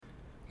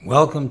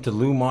Welcome to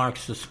Lou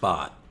Marks The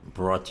Spot,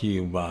 brought to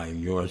you by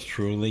yours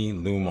truly,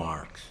 Lou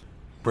Marks,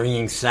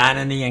 bringing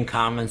sanity and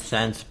common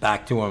sense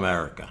back to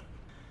America.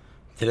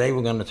 Today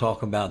we're going to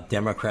talk about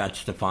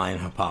Democrats defying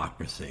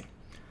hypocrisy.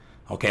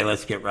 Okay,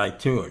 let's get right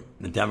to it.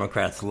 The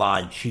Democrats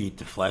lie, cheat,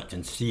 deflect,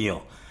 and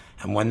steal.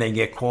 And when they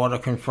get caught or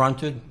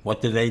confronted, what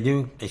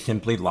do? They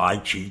simply lie,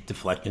 cheat,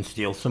 deflect, and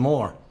steal some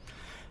more.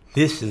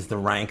 This is the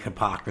rank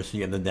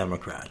hypocrisy of the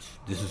Democrats.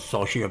 This is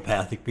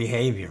sociopathic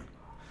behavior.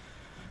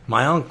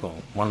 My uncle,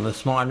 one of the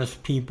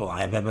smartest people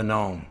I have ever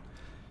known,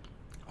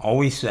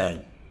 always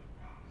said,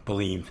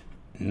 believe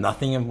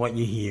nothing of what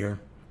you hear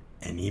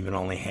and even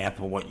only half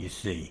of what you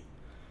see,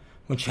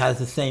 which has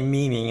the same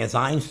meaning as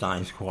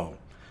Einstein's quote.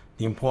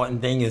 The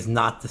important thing is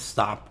not to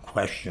stop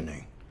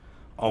questioning.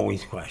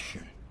 Always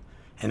question.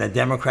 And the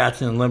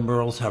Democrats and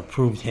liberals have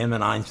proved him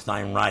and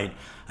Einstein right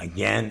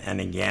again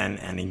and again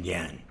and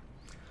again.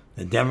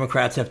 The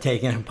Democrats have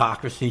taken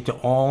hypocrisy to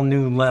all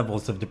new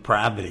levels of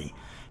depravity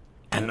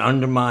and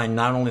undermine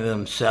not only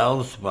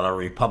themselves, but our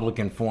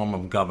Republican form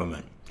of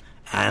government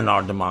and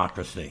our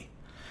democracy.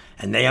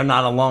 And they are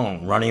not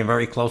alone. Running a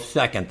very close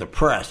second, the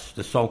press,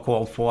 the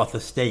so-called Fourth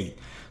Estate,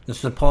 the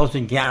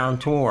supposed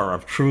guarantor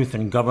of truth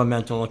and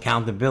governmental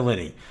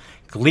accountability,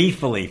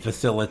 gleefully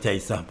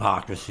facilitates the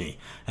hypocrisy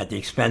at the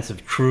expense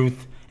of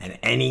truth and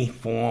any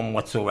form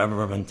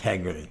whatsoever of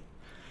integrity.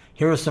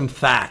 Here are some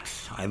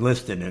facts I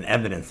listed in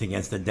evidence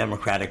against the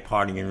Democratic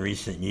Party in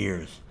recent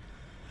years.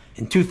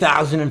 In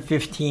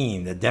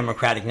 2015, the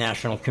Democratic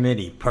National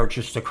Committee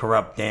purchased the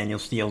corrupt Daniel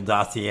Steele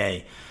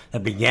dossier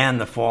that began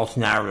the false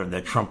narrative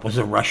that Trump was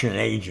a Russian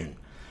agent.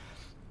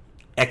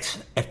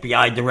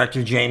 Ex-FBI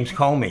Director James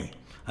Comey,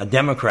 a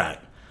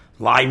Democrat,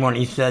 lied when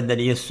he said that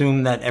he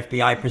assumed that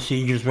FBI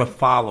procedures were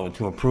followed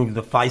to approve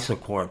the FISA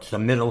court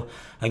submittal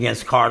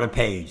against Carter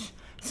Page.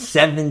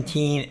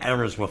 17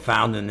 errors were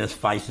found in this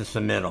FISA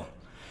submittal.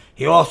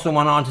 He also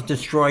went on to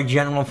destroy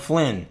General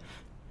Flynn,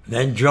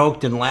 then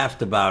joked and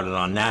laughed about it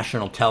on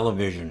national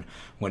television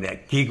with a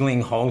giggling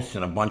host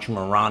and a bunch of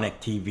moronic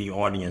TV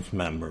audience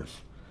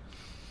members.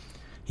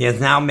 He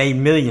has now made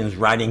millions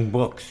writing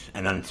books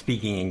and on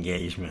speaking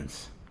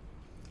engagements.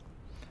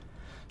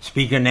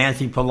 Speaker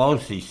Nancy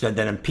Pelosi said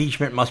that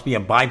impeachment must be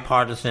a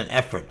bipartisan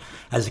effort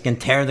as it can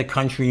tear the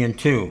country in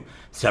two.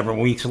 Several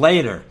weeks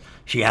later,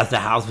 she asked the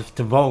House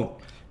to vote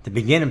to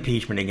begin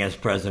impeachment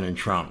against President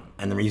Trump,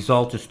 and the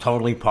result is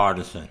totally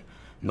partisan.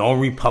 No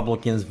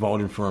Republicans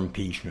voted for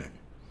impeachment.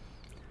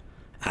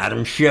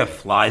 Adam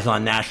Schiff lies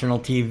on national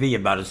TV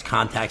about his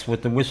contacts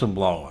with the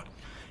whistleblower.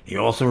 He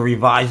also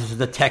revises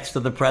the text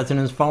of the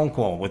president's phone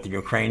call with the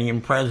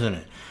Ukrainian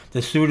president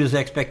to suit his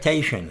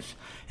expectations,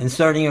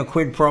 inserting a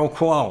quid pro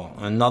quo,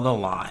 another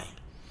lie.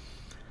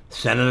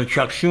 Senator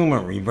Chuck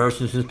Schumer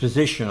reverses his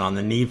position on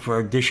the need for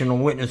additional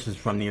witnesses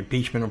from the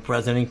impeachment of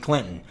President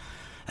Clinton,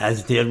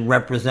 as did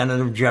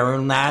Representative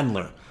Jerrold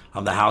Nadler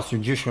of the House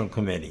Judicial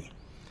Committee.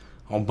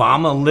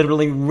 Obama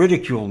literally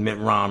ridiculed Mitt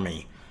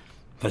Romney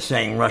for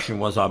saying Russia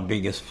was our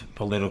biggest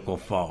political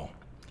foe.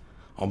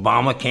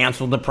 Obama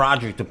canceled the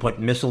project to put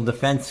missile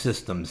defense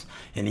systems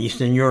in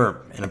Eastern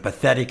Europe in a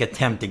pathetic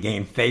attempt to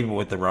gain favor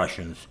with the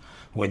Russians,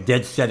 who were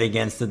dead set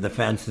against the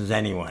defenses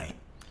anyway.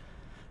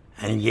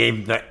 And he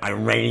gave the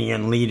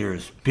Iranian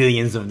leaders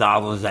billions of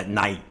dollars at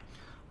night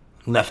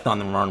left on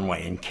the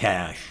runway in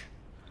cash.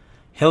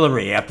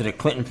 Hillary, after the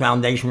Clinton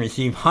Foundation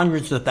received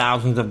hundreds of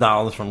thousands of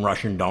dollars from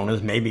Russian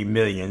donors, maybe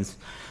millions,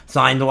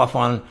 signed off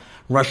on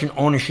Russian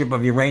ownership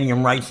of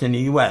uranium rights in the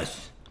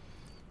U.S.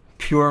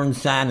 Pure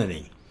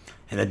insanity.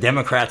 And the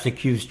Democrats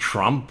accused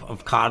Trump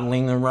of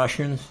coddling the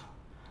Russians?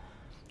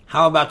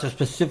 How about the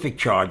specific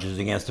charges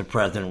against the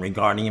president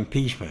regarding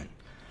impeachment?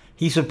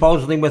 He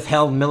supposedly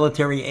withheld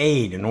military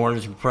aid in order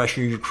to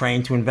pressure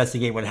Ukraine to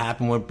investigate what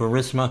happened with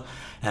Burisma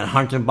and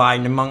Hunter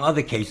Biden, among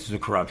other cases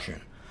of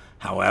corruption.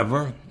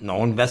 However,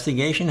 no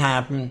investigation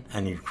happened,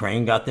 and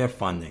Ukraine got their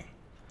funding.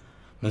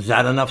 Was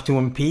that enough to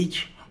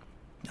impeach?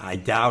 I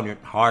doubt it,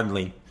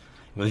 hardly.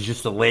 It was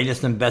just the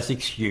latest and best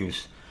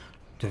excuse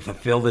to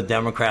fulfill the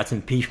Democrats'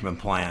 impeachment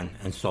plan,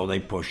 and so they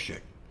pushed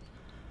it.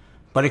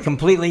 But it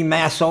completely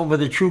masks over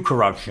the true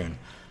corruption,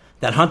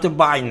 that Hunter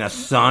Biden, the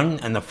son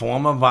and the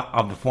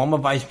former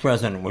vice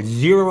president with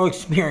zero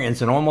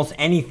experience in almost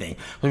anything,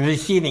 was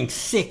receiving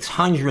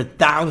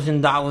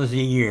 $600,000 a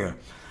year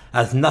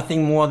as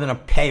nothing more than a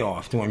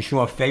payoff to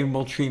ensure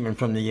favorable treatment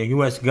from the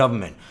U.S.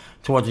 government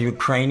towards the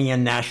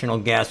Ukrainian National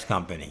Gas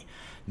Company.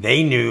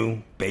 They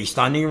knew, based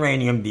on the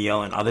uranium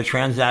deal and other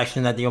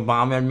transactions, that the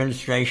Obama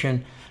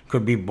administration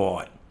could be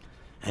bought.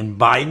 And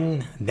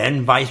Biden,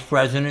 then vice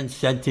president,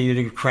 said to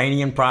the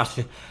Ukrainian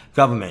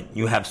government,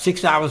 "You have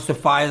 6 hours to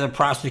fire the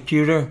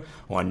prosecutor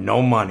or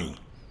no money."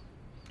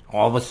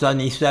 All of a sudden,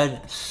 he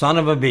said, "Son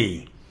of a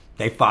bee."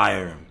 They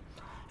fired him.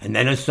 And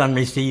then his son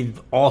received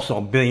also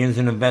billions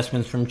in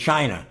investments from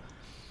China.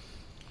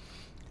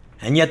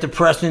 And yet the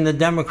press and the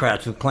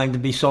Democrats, who claim to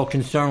be so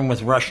concerned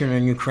with Russian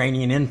and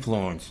Ukrainian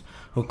influence,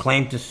 who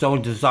claim to so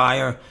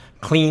desire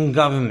clean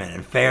government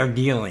and fair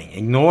dealing,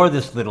 ignore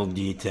this little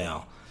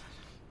detail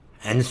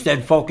and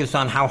instead focus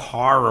on how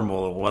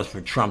horrible it was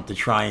for Trump to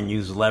try and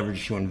use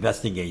leverage to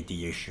investigate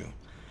the issue.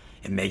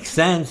 It makes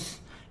sense.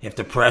 If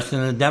the press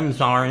and the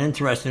Dems aren't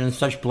interested in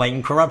such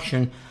blatant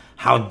corruption,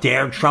 how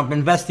dare Trump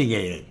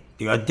investigate it?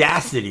 The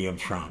audacity of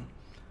Trump.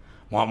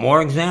 Want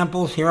more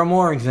examples? Here are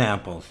more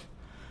examples.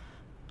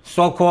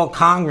 So-called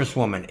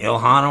Congresswoman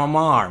Ilhan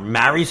Omar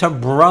marries her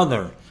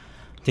brother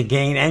to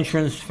gain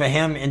entrance for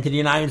him into the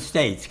United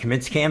States,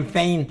 commits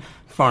campaign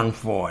fund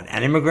fraud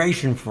and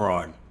immigration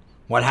fraud.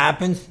 What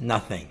happens?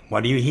 Nothing.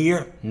 What do you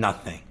hear?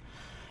 Nothing.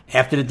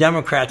 After the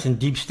Democrats and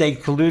deep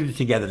state colluded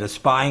together to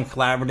spy and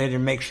collaborate to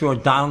make sure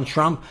Donald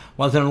Trump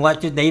wasn't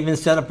elected, they even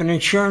set up an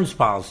insurance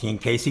policy in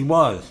case he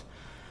was.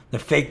 The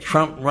fake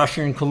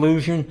Trump-Russian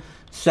collusion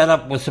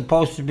setup was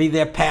supposed to be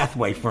their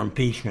pathway for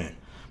impeachment.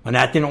 When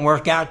that didn't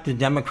work out, the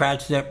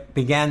Democrats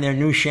began their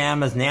new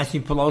sham, as Nancy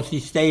Pelosi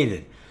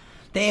stated.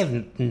 They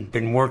haven't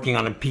been working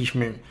on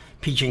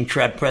impeaching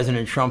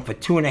President Trump for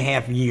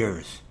 2.5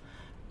 years.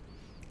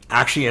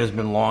 Actually, it has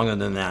been longer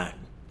than that.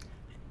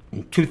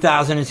 In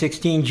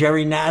 2016,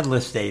 Jerry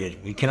Nadler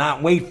stated, "We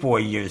cannot wait 4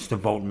 years to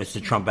vote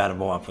Mr. Trump out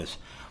of office.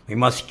 We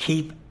must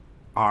keep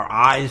our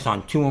eyes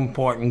on two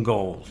important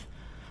goals: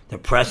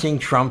 depressing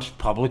Trump's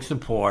public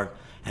support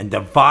and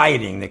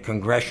dividing the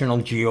congressional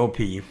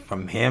GOP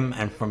from him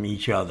and from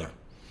each other."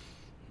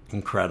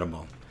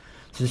 Incredible.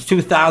 Since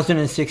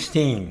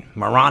 2016,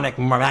 moronic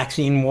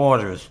Maxine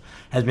Waters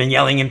has been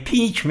yelling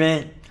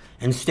impeachment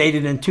and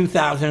stated in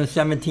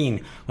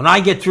 2017, "When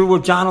I get through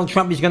with Donald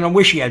Trump, he's going to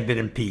wish he had been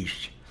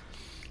impeached."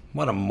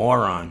 What a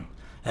moron,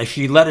 as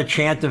she led a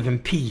chant of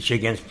impeach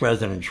against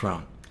President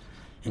Trump.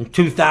 In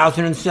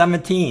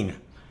 2017,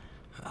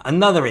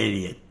 another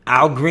idiot,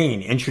 Al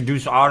Green,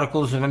 introduced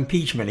articles of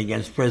impeachment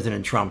against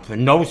President Trump for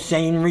no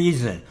sane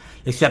reason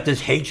except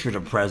his hatred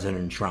of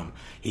President Trump.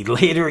 He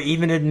later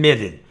even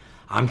admitted,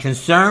 "I'm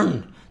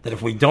concerned that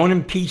if we don't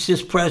impeach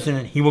this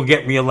president, he will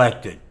get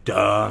reelected."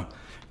 Duh.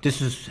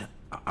 This is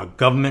a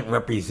government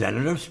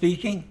representative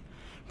speaking?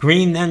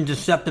 Green then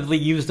deceptively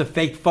used a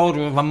fake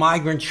photo of a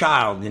migrant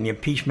child in the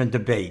impeachment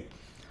debate.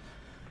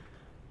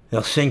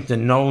 They'll sink to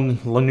no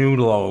new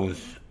lows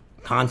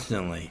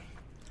constantly.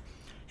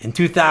 In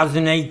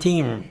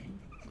 2018,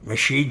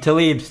 Rashid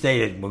Tlaib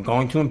stated, "We're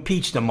going to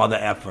impeach the mother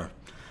effer,"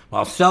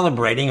 while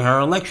celebrating her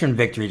election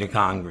victory to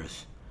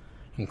Congress.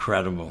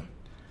 Incredible.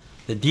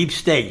 The deep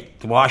state,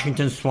 the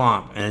Washington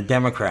swamp, and the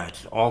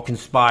Democrats all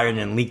conspired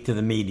and leaked to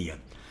the media,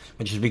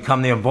 which has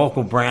become their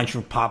vocal branch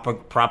of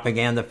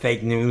propaganda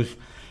fake news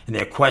in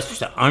their quest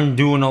to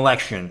undo an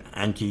election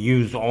and to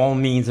use all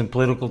means and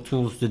political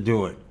tools to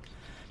do it.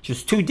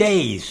 Just 2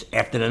 days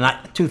after the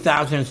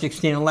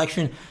 2016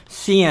 election,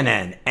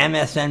 CNN,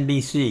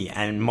 MSNBC,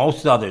 and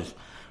most others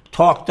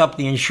talked up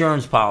the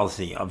insurance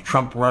policy of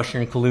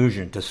Trump-Russian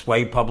collusion to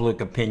sway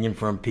public opinion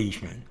for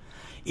impeachment.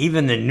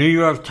 Even the New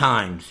York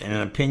Times, in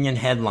an opinion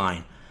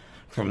headline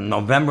from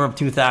November of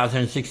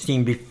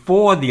 2016,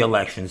 before the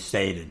election,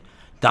 stated,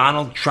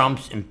 "Donald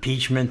Trump's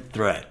impeachment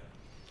threat."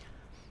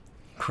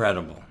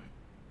 Incredible.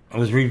 It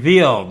was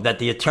revealed that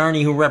the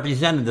attorney who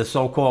represented the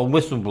so-called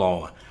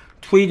whistleblower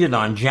tweeted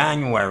on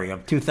January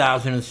of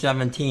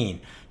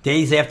 2017,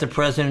 days after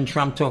President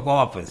Trump took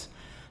office,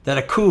 that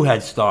a coup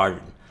had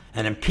started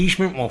and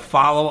impeachment will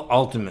follow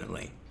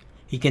ultimately.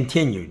 He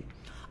continued,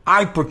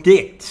 "I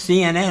predict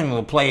CNN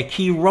will play a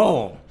key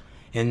role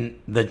in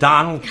the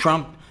Donald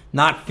Trump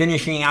not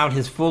finishing out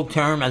his full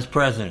term as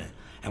president,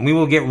 and we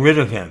will get rid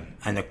of him,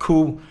 and the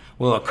coup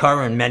will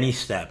occur in many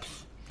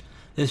steps."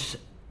 This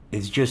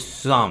is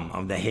just some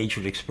of the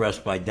hatred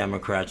expressed by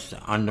Democrats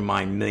to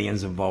undermine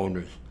millions of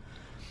voters.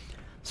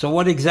 So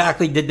what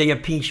exactly did they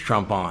impeach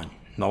Trump on?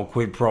 No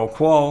quid pro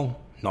quo,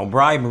 no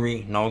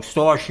bribery, no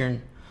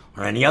extortion,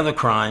 or any other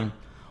crime.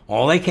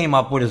 All they came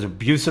up with is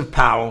abuse of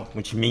power,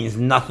 which means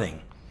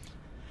nothing,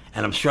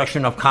 and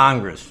obstruction of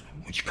Congress,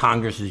 which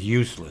Congress is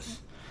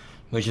useless,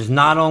 which is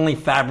not only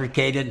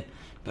fabricated,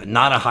 but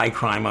not a high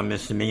crime or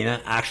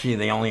misdemeanor. Actually,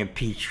 they only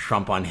impeached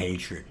Trump on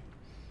hatred.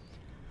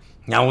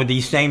 Now, would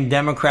these same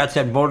Democrats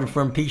have voted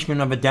for impeachment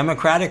of a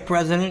Democratic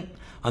president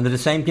under the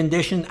same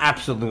condition?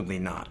 Absolutely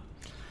not.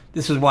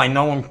 This is why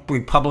no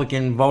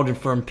Republican voted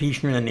for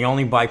impeachment, and the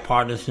only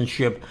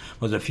bipartisanship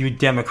was a few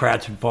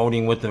Democrats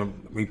voting with the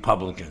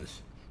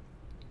Republicans.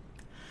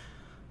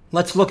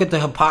 Let's look at the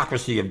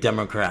hypocrisy of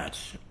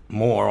Democrats,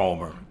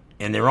 moreover,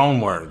 in their own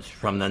words,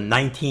 from the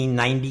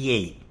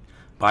 1998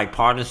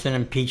 bipartisan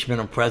impeachment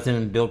of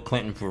President Bill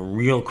Clinton for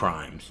real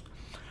crimes.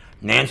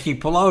 Nancy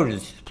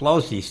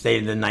Pelosi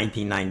stated in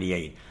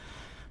 1998,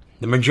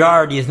 "The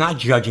majority is not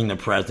judging the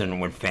president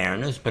with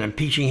fairness, but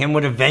impeaching him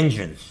with a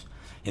vengeance.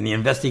 In the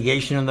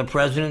investigation of the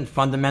president,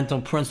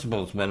 fundamental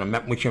principles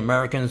which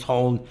Americans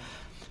hold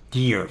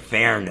dear,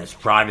 fairness,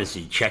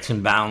 privacy, checks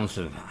and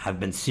balances, have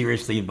been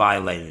seriously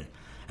violated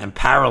and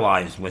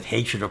paralyzed with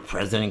hatred of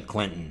President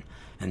Clinton,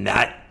 and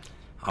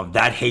of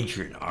that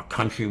hatred our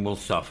country will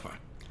suffer."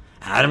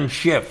 Adam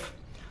Schiff,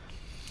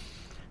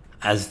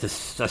 as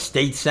a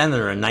state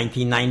senator in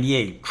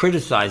 1998,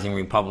 criticizing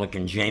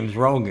Republican James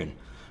Rogan,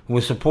 who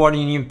was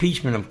supporting the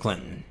impeachment of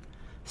Clinton,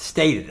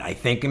 stated, "I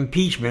think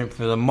impeachment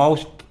for the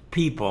most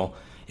people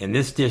in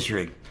this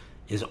district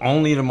is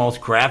only the most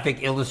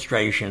graphic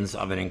illustrations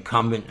of an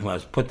incumbent who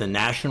has put the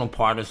national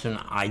partisan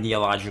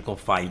ideological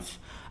fights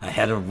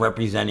ahead of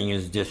representing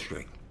his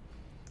district."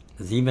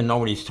 Does he even know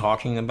what he's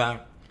talking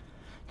about?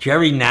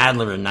 Jerry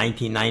Nadler in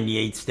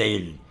 1998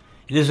 stated,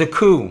 "It is a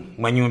coup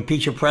when you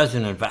impeach a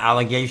president for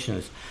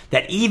allegations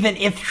that, even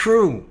if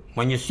true,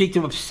 when you seek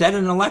to upset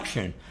an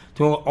election,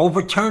 to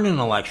overturn an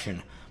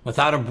election,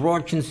 without a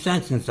broad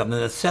consensus of the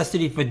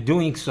necessity for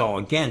doing so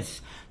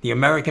against the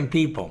American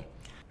people.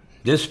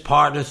 This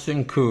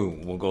partisan coup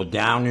will go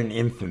down in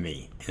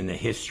infamy in the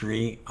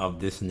history of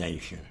this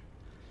nation."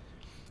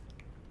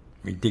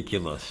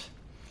 Ridiculous.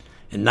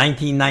 In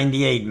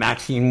 1998,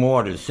 Maxine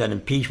Waters said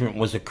impeachment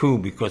was a coup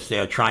because they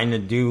are trying to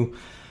do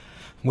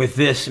with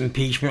this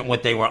impeachment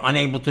what they were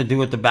unable to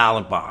do at the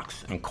ballot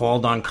box, and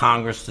called on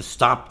Congress to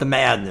stop the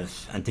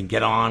madness and to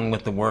get on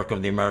with the work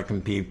of the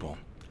American people.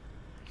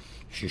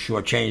 She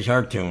sure changed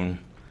her tune.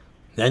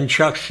 Then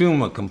Chuck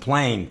Schumer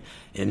complained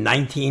in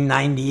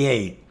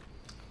 1998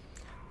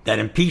 that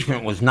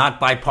impeachment was not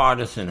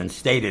bipartisan and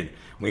stated,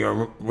 "We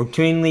are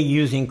routinely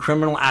using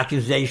criminal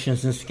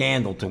accusations and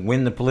scandal to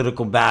win the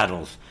political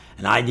battles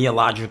and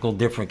ideological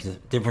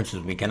differences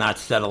we cannot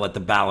settle at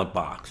the ballot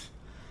box."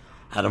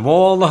 Out of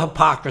all the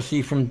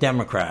hypocrisy from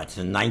Democrats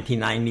in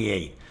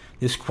 1998,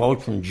 this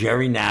quote from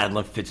Jerry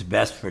Nadler fits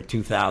best for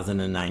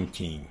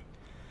 2019.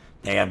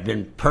 They have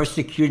been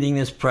persecuting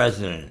this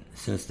president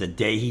since the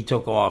day he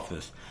took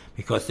office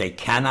because they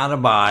cannot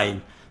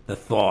abide the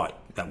thought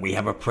that we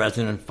have a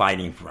president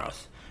fighting for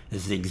us.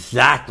 This is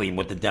exactly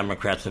what the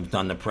Democrats have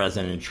done to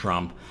President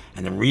Trump,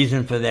 and the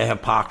reason for their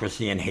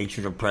hypocrisy and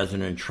hatred of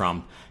President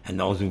Trump and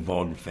those who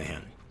voted for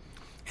him.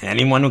 And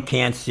anyone who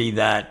can't see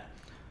that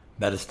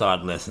better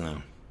start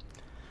listening.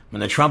 When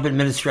the Trump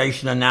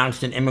administration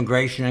announced that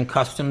immigration and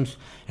customs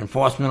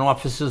enforcement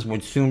officers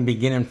would soon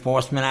begin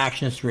enforcement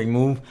actions to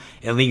remove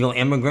illegal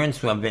immigrants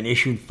who have been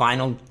issued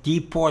final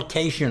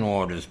deportation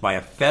orders by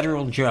a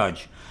federal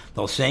judge,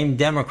 those same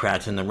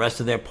Democrats and the rest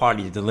of their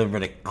party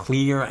delivered a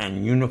clear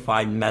and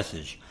unified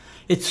message.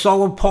 "It's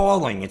so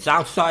appalling. It's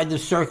outside the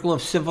circle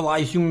of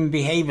civilized human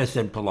behavior,"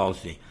 said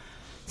Pelosi.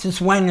 "Since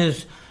when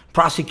is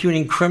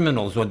prosecuting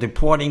criminals or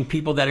deporting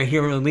people that are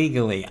here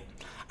illegally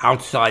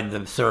outside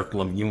the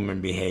circle of human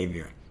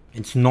behavior?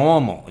 It's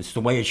normal. It's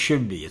the way it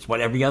should be. It's what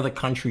every other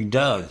country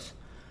does."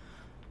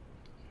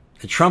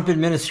 The Trump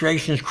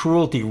administration's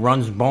cruelty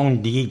runs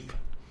bone deep.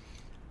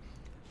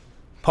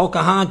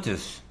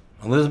 Pocahontas,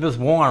 Elizabeth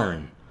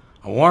Warren,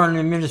 a Warren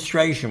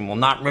administration will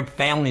not rip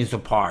families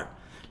apart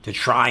to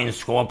try and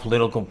score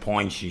political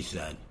points, she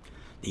said.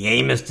 The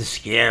aim is to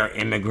scare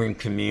immigrant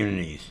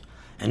communities.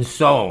 And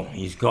so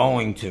he's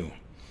going to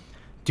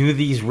do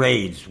these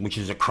raids, which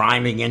is a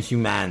crime against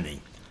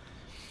humanity,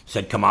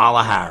 said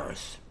Kamala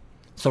Harris.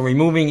 So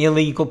removing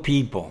illegal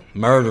people,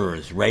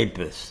 murderers,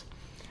 rapists,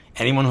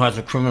 anyone who has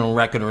a criminal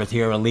record or is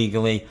here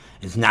illegally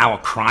is now a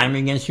crime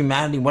against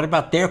humanity? What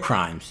about their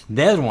crimes?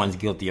 They're the ones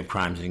guilty of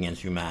crimes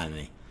against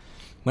humanity.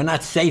 We're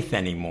not safe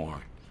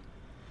anymore.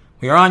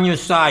 We are on your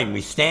side. We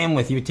stand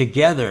with you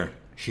together,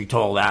 she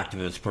told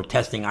activists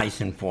protesting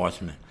ICE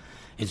enforcement.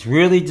 It's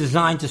really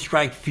designed to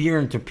strike fear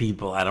into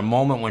people at a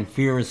moment when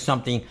fear is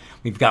something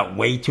we've got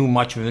way too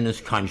much of in this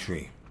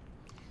country.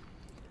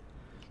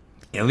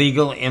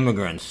 Illegal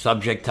immigrants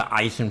subject to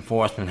ICE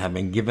enforcement have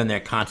been given their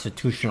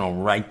constitutional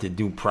right to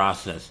due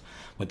process,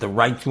 with the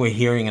right to a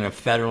hearing in a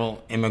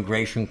federal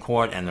immigration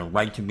court and the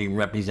right to be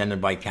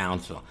represented by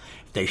counsel.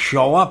 If they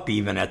show up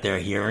even at their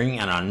hearing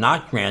and are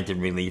not granted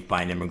relief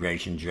by an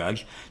immigration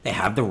judge, they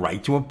have the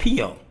right to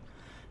appeal.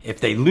 If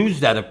they lose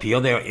that appeal,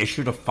 they are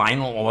issued a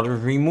final order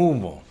of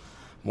removal.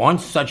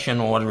 Once such an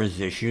order is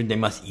issued, they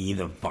must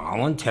either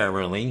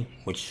voluntarily,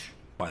 which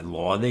by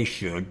law they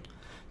should,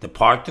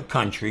 depart the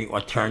country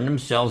or turn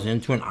themselves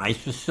into an ICE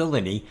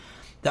facility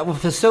that will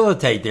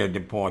facilitate their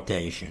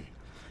deportation.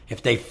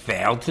 If they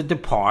fail to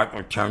depart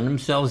or turn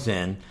themselves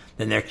in,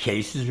 then their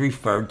case is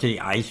referred to the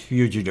ICE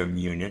Fugitive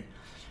Unit,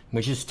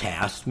 which is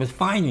tasked with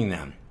finding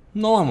them.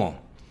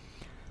 Normal.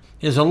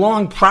 It is a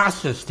long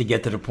process to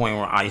get to the point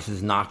where ICE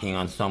is knocking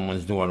on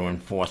someone's door to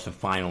enforce a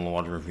final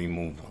order of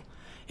removal.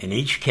 In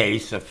each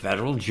case, a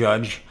federal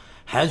judge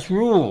has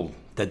ruled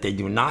that they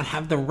do not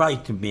have the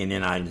right to be in the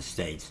United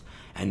States,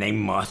 and they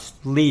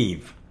must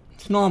leave.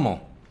 It's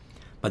normal.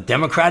 But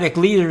Democratic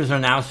leaders are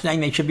now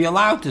saying they should be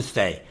allowed to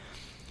stay,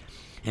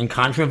 in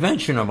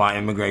contravention of our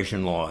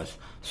immigration laws.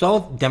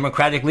 So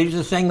Democratic leaders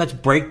are saying, let's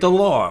break the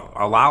law,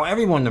 allow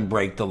everyone to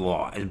break the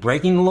law.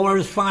 Breaking the law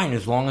is fine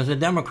as long as the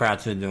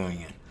Democrats are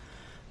doing it.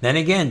 Then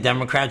again,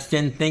 Democrats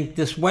didn't think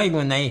this way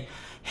when they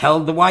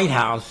held the White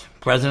House.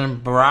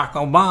 President Barack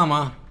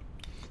Obama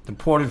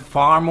deported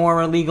far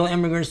more illegal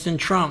immigrants than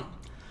Trump.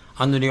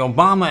 Under the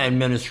Obama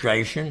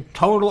administration,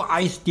 total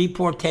ICE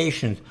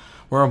deportations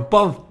were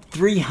above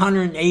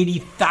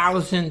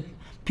 380,000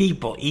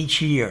 people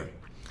each year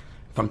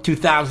from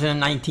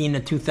 2019 to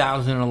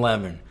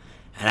 2011,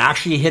 and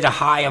actually hit a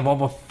high of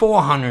over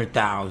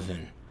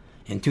 400,000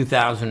 in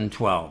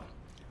 2012.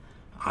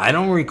 I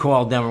don't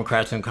recall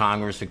Democrats in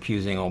Congress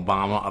accusing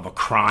Obama of a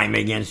crime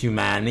against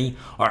humanity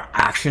or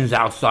actions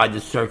outside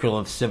the circle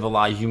of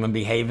civilized human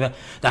behavior.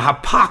 The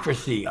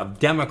hypocrisy of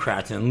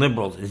Democrats and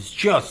liberals is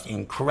just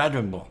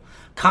incredible.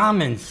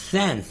 Common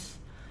sense.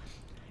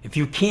 If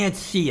you can't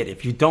see it,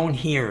 if you don't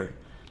hear it,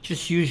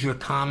 just use your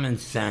common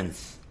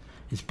sense.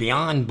 It's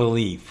beyond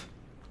belief.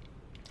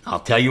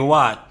 I'll tell you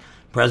what.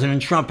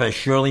 President Trump has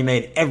surely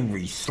made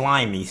every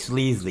slimy,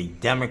 sleazy,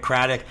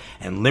 Democratic,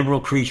 and liberal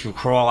creature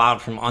crawl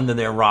out from under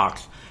their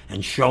rocks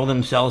and show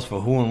themselves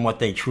for who and what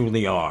they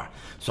truly are.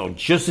 So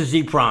just as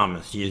he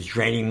promised, he is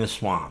draining the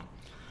swamp,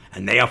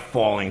 and they are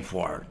falling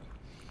for it.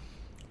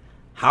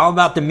 How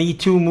about the Me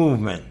Too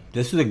movement?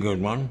 This is a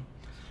good one.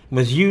 It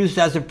was used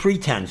as a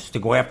pretense to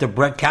go after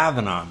Brett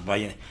Kavanaugh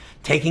by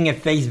taking at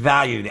face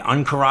value the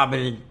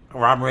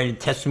uncorroborated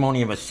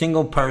testimony of a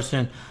single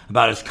person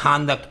about his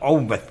conduct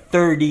over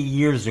 30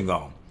 years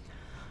ago.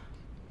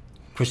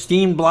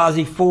 Christine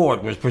Blasey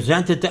Ford was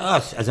presented to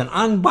us as an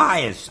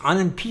unbiased,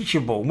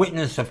 unimpeachable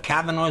witness of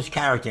Kavanaugh's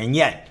character, and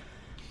yet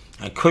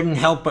I couldn't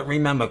help but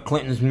remember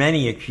Clinton's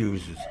many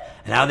accusers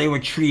and how they were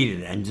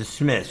treated and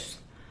dismissed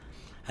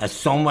as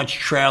so much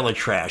trailer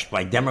trash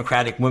by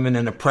Democratic women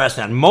in the press,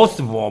 and most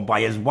of all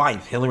by his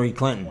wife, Hillary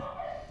Clinton.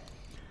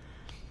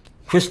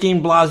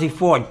 Christine Blasey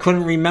Ford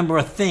couldn't remember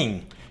a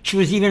thing. She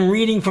was even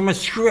reading from a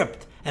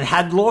script and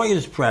had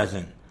lawyers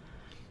present.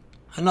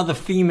 Another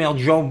female,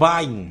 Joe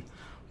Biden.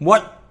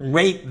 What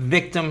rape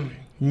victim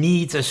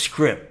needs a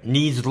script,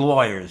 needs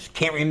lawyers,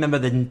 can't remember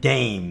the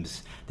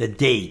names, the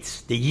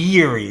dates, the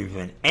year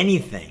even,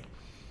 anything,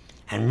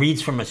 and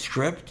reads from a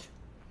script?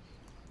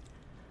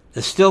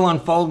 The still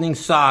unfolding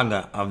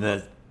saga of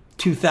the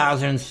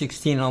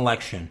 2016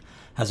 election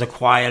has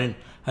acquired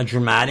a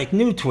dramatic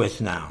new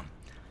twist now.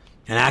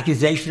 An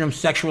accusation of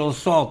sexual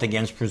assault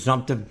against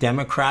presumptive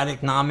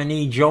Democratic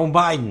nominee Joe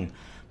Biden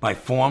by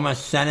former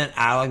Senate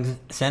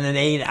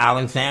aide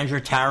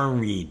Alexandra Tara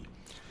Reid.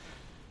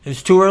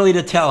 It's too early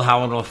to tell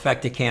how it will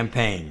affect the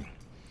campaign.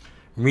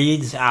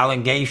 Reid's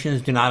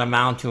allegations do not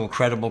amount to a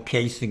credible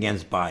case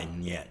against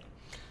Biden yet,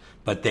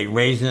 but they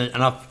raise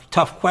enough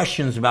tough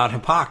questions about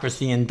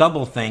hypocrisy and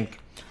doublethink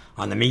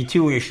on the Me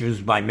Too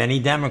issues by many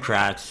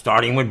Democrats,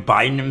 starting with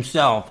Biden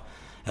himself,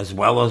 as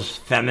well as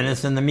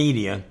feminists and the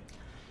media.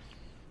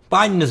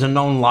 Biden is a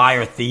known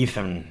liar, thief,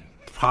 and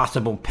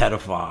possible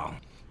pedophile.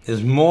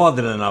 There's more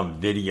than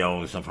enough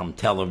videos from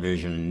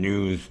television and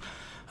news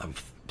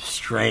of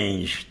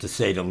strange, to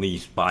say the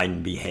least,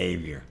 Biden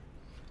behavior.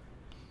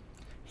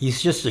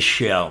 He's just a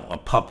shell, a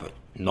puppet,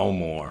 no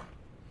more.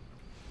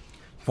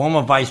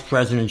 Former Vice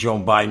President Joe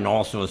Biden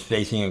also is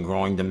facing a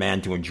growing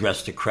demand to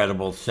address the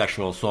credible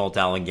sexual assault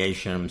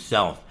allegation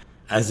himself,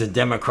 as the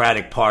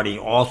Democratic Party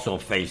also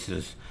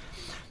faces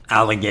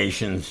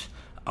allegations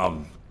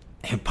of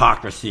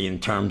hypocrisy in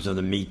terms of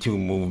the Me Too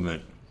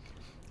movement.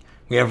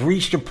 We have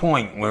reached a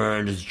point where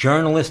it is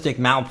journalistic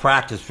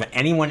malpractice for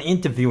anyone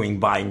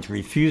interviewing Biden to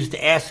refuse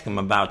to ask him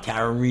about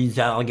Tara Reid's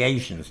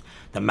allegations,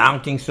 the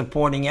mounting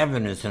supporting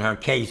evidence in her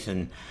case,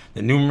 and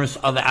the numerous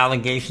other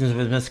allegations of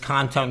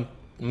his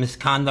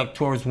misconduct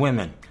towards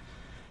women.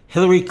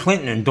 Hillary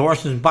Clinton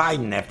endorses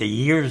Biden after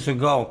years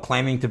ago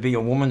claiming to be a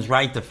woman's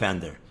rights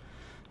defender,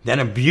 then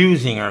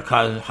abusing her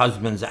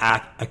husband's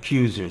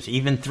accusers,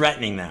 even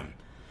threatening them.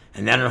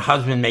 And then her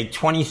husband made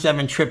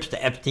 27 trips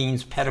to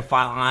Epstein's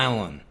pedophile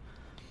island,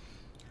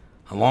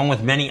 along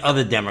with many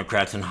other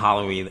Democrats and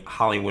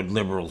Hollywood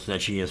liberals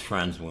that she is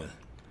friends with.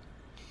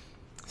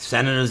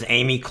 Senators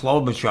Amy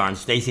Klobuchar and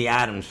Stacey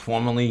Abrams,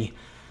 formerly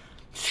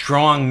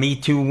strong Me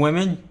Too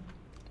women,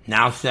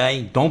 now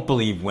say, don't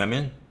believe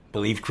women,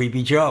 believe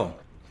Creepy Joe.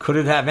 Could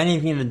it have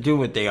anything to do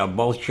with they are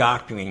both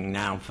jockeying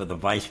now for the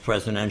vice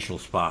presidential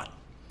spot?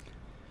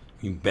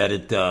 You bet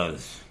it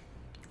does.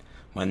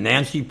 When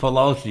Nancy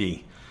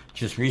Pelosi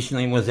just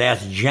recently was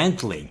asked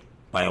gently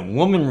by a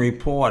woman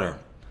reporter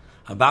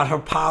about her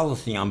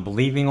policy on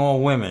believing all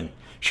women,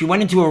 she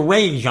went into a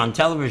rage on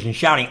television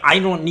shouting, "I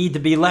don't need to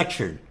be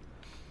lectured."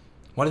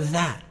 What is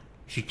that?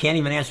 She can't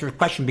even answer a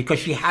question because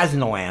she has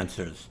no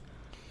answers.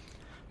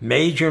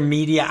 Major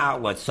media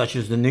outlets such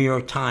as the New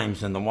York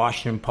Times and the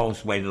Washington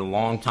Post waited a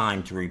long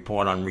time to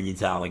report on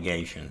Reid's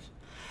allegations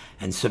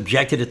and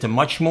subjected it to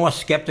much more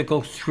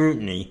skeptical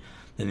scrutiny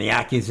than the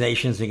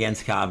accusations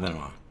against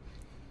Kavanaugh.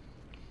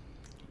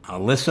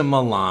 Alyssa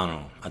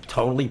Milano, a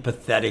totally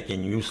pathetic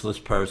and useless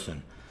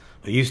person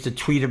who used to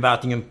tweet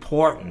about the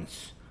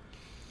importance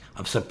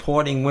of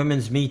supporting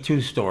women's Me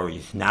Too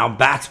stories, now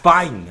backs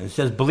Biden and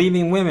says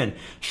believing women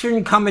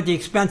shouldn't come at the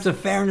expense of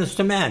fairness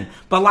to men.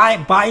 But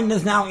Biden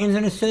is now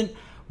innocent,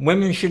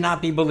 women should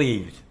not be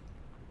believed.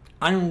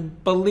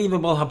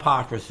 Unbelievable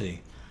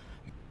hypocrisy.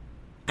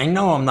 I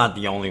know I'm not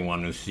the only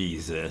one who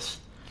sees this.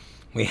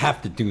 We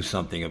have to do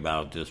something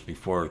about this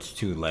before it's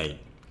too late.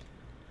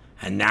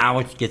 And now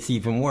it gets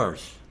even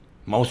worse.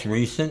 Most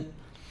recent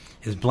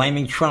is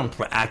blaming Trump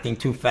for acting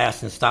too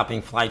fast and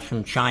stopping flights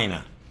from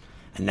China,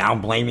 and now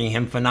blaming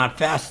him for not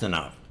fast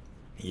enough.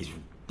 He's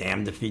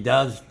damned if he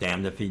does,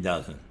 damned if he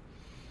doesn't.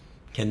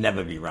 Can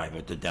never be right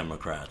with the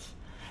Democrats.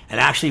 and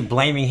actually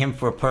blaming him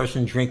for a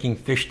person drinking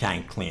fish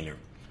tank cleaner,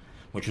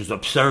 which was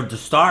absurd to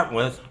start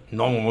with.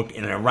 No one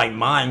in their right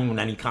mind with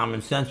any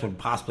common sense would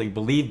possibly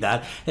believe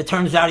that. It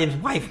turns out his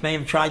wife may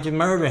have tried to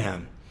murder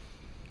him.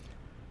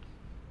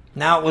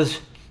 Now it was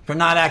for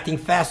not acting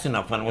fast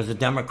enough when it was a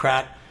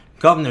Democrat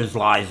governor's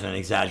lies and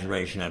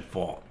exaggeration at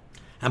fault.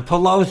 And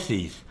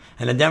Pelosi's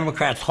and the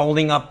Democrats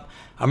holding up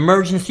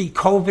emergency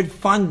COVID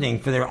funding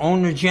for their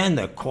own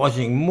agenda,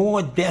 causing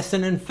more deaths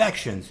and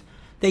infections.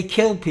 They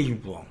kill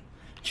people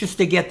just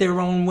to get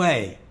their own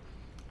way.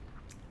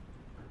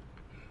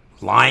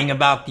 Lying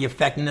about the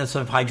effectiveness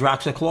of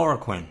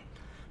hydroxychloroquine,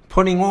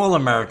 putting all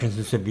Americans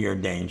in severe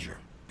danger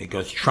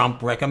because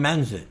Trump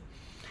recommends it.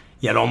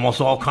 Yet almost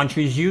all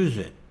countries use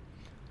it.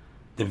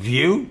 The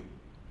View,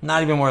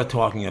 not even worth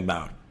talking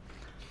about.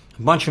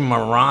 A bunch of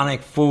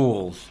moronic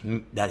fools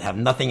that have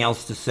nothing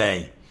else to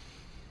say.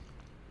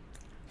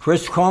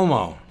 Chris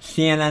Cuomo,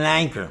 CNN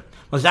anchor,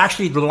 was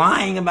actually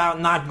lying about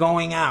not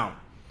going out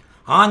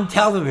on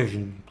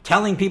television,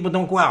 telling people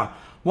don't go out,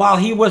 while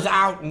he was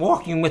out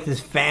walking with his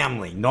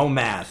family, no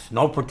mask,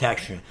 no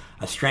protection,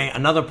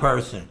 another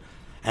person,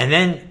 and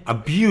then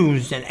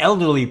abused an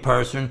elderly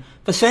person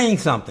for saying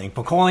something,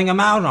 for calling him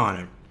out on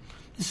it.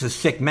 This is a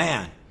sick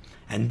man,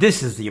 and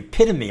this is the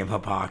epitome of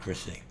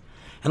hypocrisy.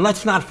 And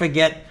let's not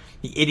forget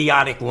the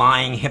idiotic,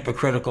 lying,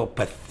 hypocritical,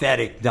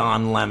 pathetic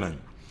Don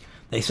Lemon.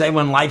 They say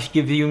when life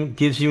gives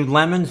you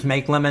lemons,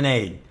 make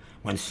lemonade.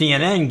 When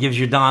CNN gives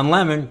you Don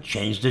Lemon,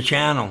 change the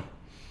channel.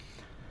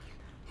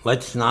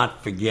 Let's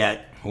not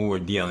forget who we're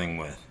dealing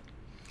with.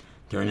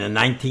 During the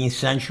 19th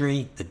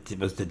century, it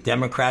was the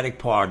Democratic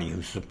Party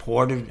who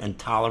supported and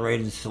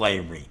tolerated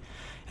slavery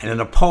and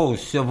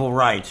opposed civil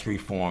rights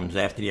reforms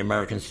after the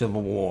American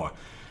Civil War,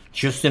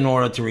 just in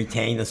order to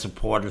retain the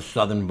support of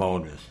Southern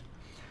voters.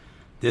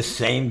 This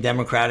same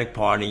Democratic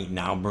Party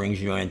now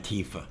brings you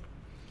Antifa,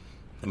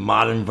 the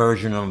modern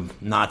version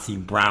of Nazi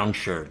brown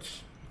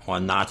shirts, or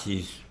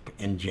Nazis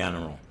in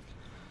general.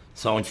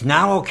 So it's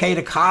now okay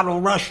to coddle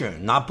Russia,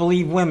 not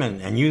believe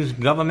women, and use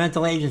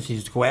governmental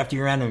agencies to go after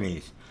your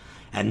enemies,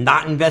 and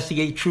not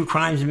investigate true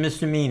crimes and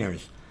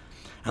misdemeanors,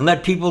 and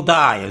let people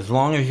die as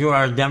long as you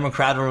are a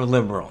Democrat or a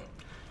liberal.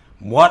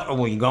 What are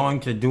we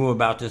going to do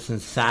about this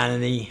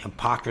insanity,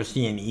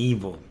 hypocrisy, and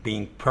evil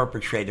being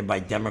perpetrated by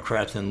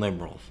Democrats and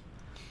liberals?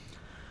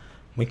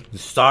 We can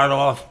start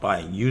off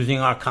by using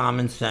our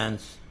common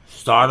sense,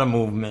 start a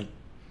movement,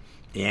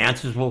 the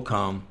answers will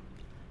come,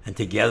 and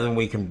together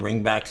we can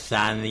bring back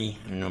sanity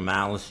and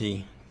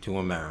normalcy to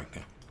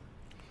America.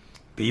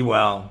 Be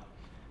well,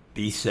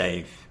 be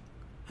safe,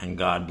 and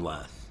God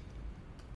bless.